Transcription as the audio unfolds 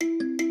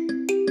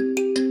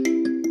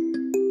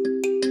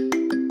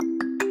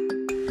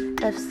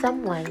If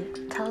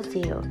someone tells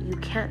you you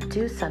can't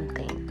do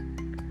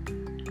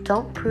something,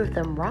 don't prove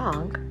them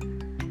wrong,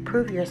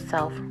 prove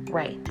yourself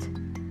right.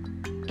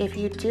 If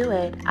you do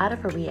it out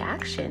of a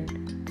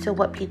reaction to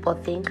what people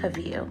think of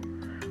you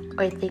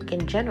or think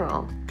in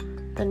general,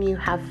 then you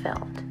have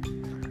failed.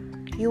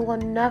 You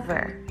will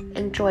never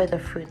enjoy the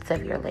fruits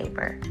of your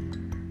labor.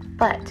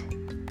 But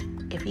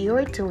if you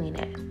are doing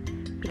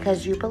it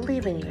because you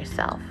believe in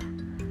yourself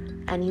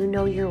and you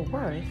know your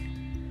worth,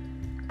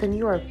 then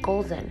you are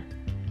golden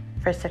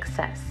for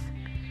success.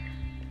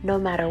 No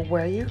matter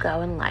where you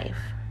go in life,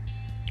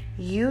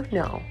 you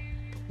know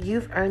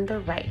you've earned the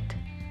right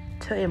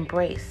to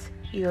embrace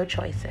your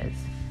choices.